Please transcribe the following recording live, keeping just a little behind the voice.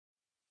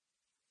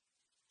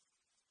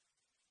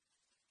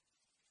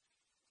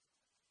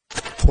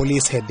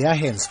police had their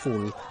hands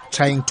full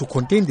trying to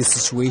contain the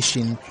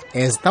situation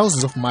as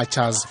thousands of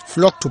marchers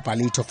flocked to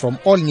Ballito from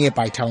all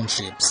nearby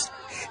townships.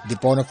 The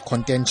bone of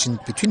contention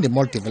between the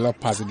mall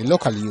developers and the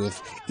local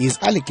youth is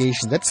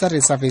allegations that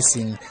started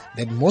surfacing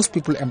that most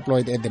people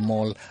employed at the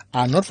mall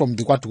are not from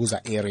the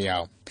KwaDuza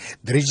area.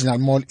 The regional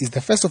mall is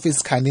the first of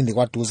its kind in the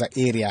KwaDuza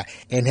area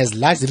and has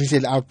large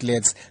retail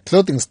outlets,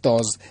 clothing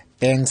stores,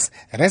 banks,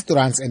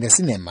 restaurants and a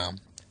cinema.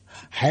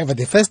 However,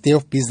 the first day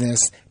of business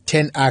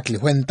turned ugly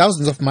when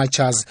thousands of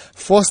marchers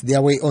forced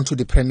their way onto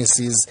the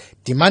premises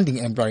demanding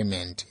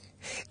employment.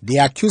 They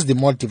accused the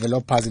mall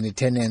developers and the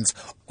tenants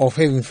of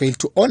having failed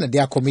to honor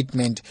their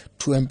commitment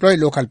to employ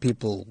local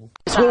people.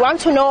 We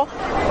want to know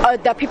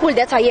the people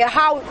that are here,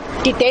 how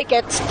did they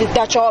get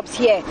the jobs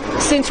here,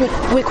 since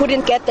we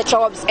couldn't get the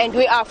jobs and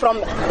we are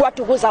from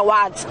KwaDuza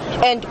wards.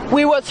 And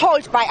we were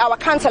told by our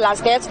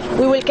councillors that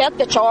we will get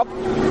the job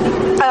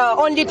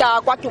only the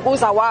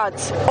KwaDuza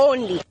wards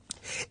only.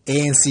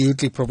 ANC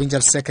Youth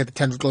Provincial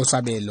Secretary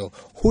Sabelo,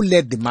 who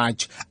led the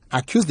march,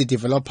 accused the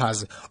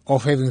developers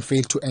of having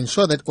failed to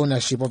ensure that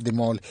ownership of the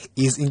mall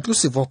is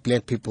inclusive of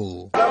black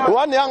people. We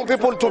want young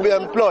people to be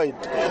employed.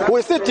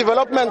 We see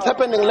developments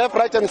happening left,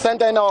 right and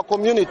center in our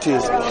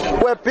communities,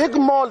 where big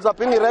malls are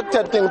being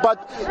erected,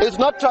 but it's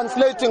not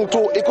translating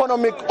to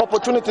economic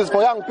opportunities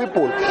for young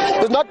people.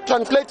 It's not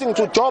translating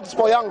to jobs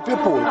for young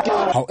people.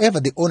 However,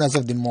 the owners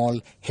of the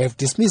mall have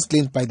dismissed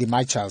claims by the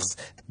marchers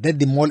that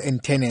the mall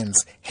and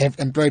tenants have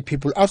employed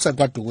people outside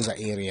KwaDuza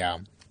area.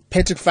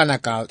 Patrick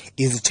Flanagal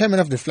is the chairman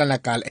of the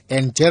Flanagal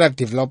and Gerard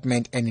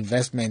Development and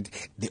Investment,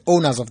 the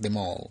owners of the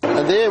mall.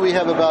 And there we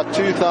have about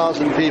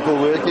 2,000 people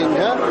working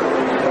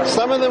here.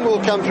 Some of them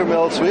will come from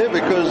elsewhere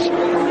because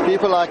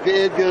people like the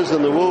Edgars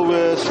and the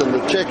Woolworths and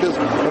the Checkers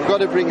have got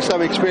to bring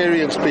some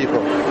experienced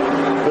people.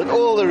 But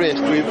all the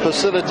rest we've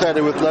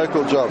facilitated with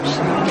local jobs.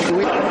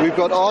 We've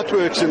got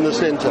artworks in the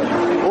centre,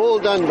 all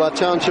done by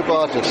township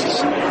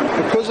artists.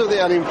 Because of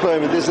the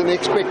unemployment, there's an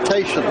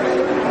expectation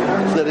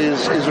that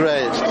is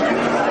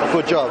raised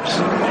for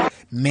jobs.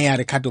 Mayor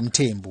Ricardo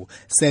Mthembu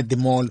said the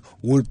mall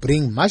will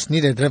bring much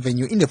needed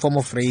revenue in the form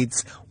of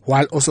rates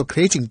while also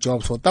creating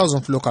jobs for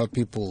thousands of local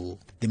people.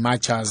 The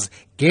marchers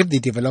gave the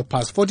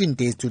developers 14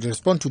 days to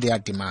respond to their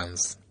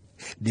demands.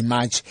 The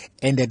march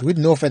ended with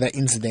no further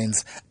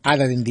incidents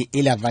other than the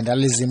earlier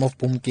vandalism of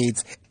boom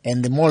gates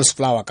and the mall's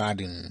flower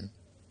garden.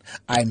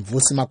 I'm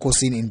Vusi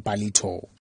Makosini in Ballito.